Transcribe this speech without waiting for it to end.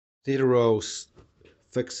TRS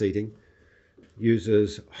Fixed seating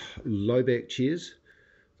uses low back chairs.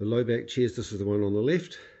 The low back chairs, this is the one on the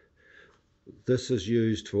left. This is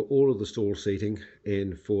used for all of the stall seating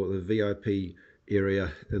and for the VIP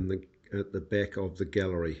area at the back of the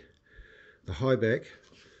gallery. The high back,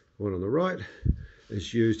 one on the right,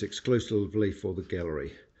 is used exclusively for the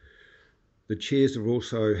gallery. The chairs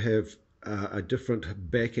also have a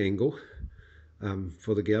different back angle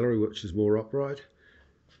for the gallery, which is more upright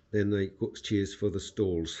than the chairs for the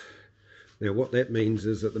stalls. Now what that means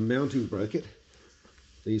is that the mounting bracket,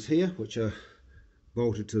 these here, which are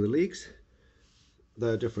bolted to the legs,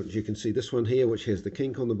 they're different. You can see this one here, which has the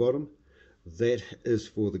kink on the bottom, that is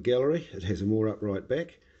for the gallery. It has a more upright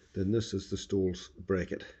back than this is the stalls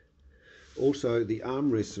bracket. Also the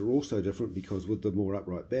armrests are also different, because with the more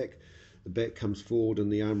upright back, the back comes forward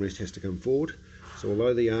and the armrest has to come forward. So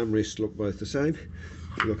although the armrests look both the same,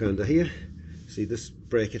 look under here, see this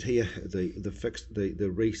bracket here,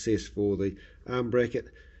 the recess for the arm bracket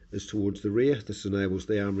is towards the rear. This enables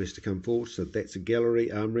the armrest to come forward, so that's a gallery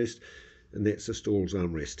armrest and that's a stalls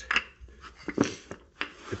armrest.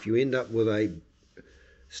 If you end up with a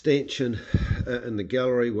stanchion in the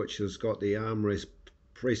gallery which has got the armrest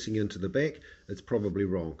pressing into the back, it's probably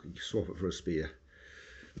wrong. You can swap it for a spare.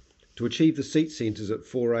 To achieve the seat centres at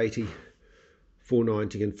 480,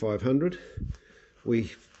 490 and 500,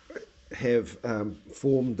 we have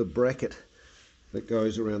formed the bracket that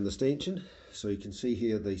goes around the stanchion. So you can see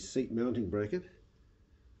here the seat mounting bracket,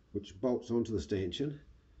 which bolts onto the stanchion,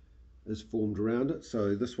 is formed around it.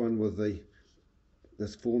 So this one with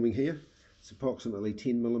this forming here, it's approximately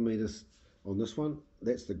 10 millimeters on this one.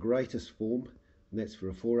 That's the greatest form, and that's for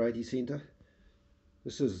a 480 centre.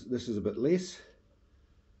 This is a bit less.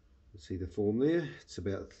 You see the form there, it's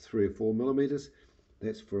about 3 or 4 millimeters.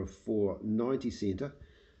 That's for a 490 centre.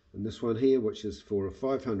 And this one here, which is for a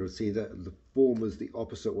 500 centre, the form is the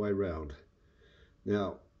opposite way round.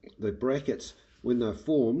 Now the brackets, when they're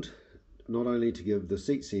formed, not only to give the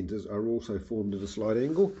seat centres, are also formed at a slight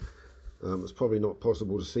angle. It's probably not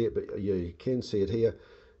possible to see it, but yeah, you can see it here,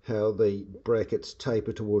 how the brackets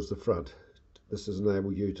taper towards the front. This has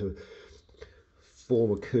enabled you to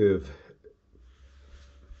form a curve.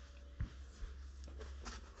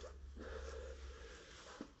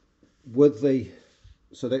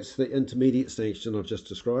 So that's the intermediate stanchion I've just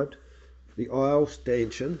described. The aisle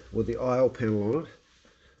stanchion with the aisle panel on it.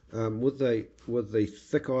 With the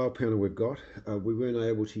thick aisle panel we've got, we weren't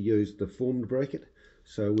able to use the formed bracket,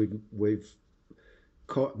 so we've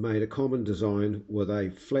made a common design with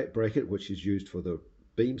a flat bracket, which is used for the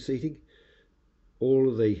beam seating. All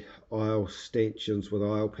of the aisle stanchions with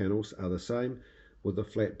aisle panels are the same with a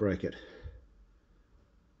flat bracket.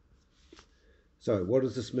 So what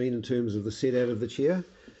does this mean in terms of the set out of the chair?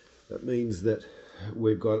 That means that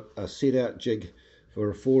we've got a set out jig for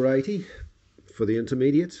a 480 for the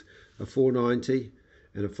intermediates, a 490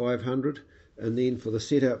 and a 500, and then for the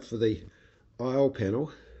set out for the aisle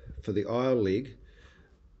panel, for the aisle leg,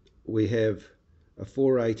 we have a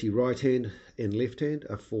 480 right hand and left hand,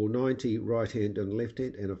 a 490 right hand and left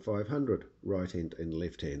hand, and a 500 right hand and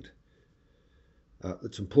left hand.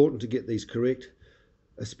 It's important to get these correct,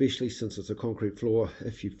 especially since it's a concrete floor.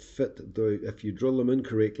 If you drill them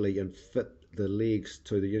incorrectly and fit the legs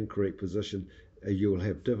to the incorrect position, you'll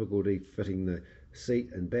have difficulty fitting the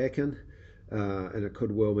seat and back in, and it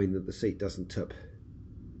could well mean that the seat doesn't tip.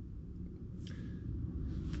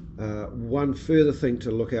 One further thing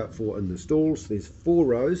to look out for in the stalls, there's 4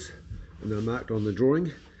 rows, and they're marked on the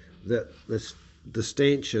drawing, that the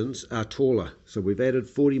stanchions are taller. So we've added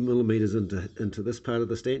 40 millimeters into this part of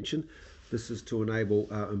the stanchion. This is to enable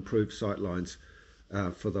improved sight lines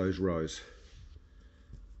for those rows.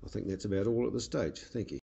 I think that's about all at this stage. Thank you.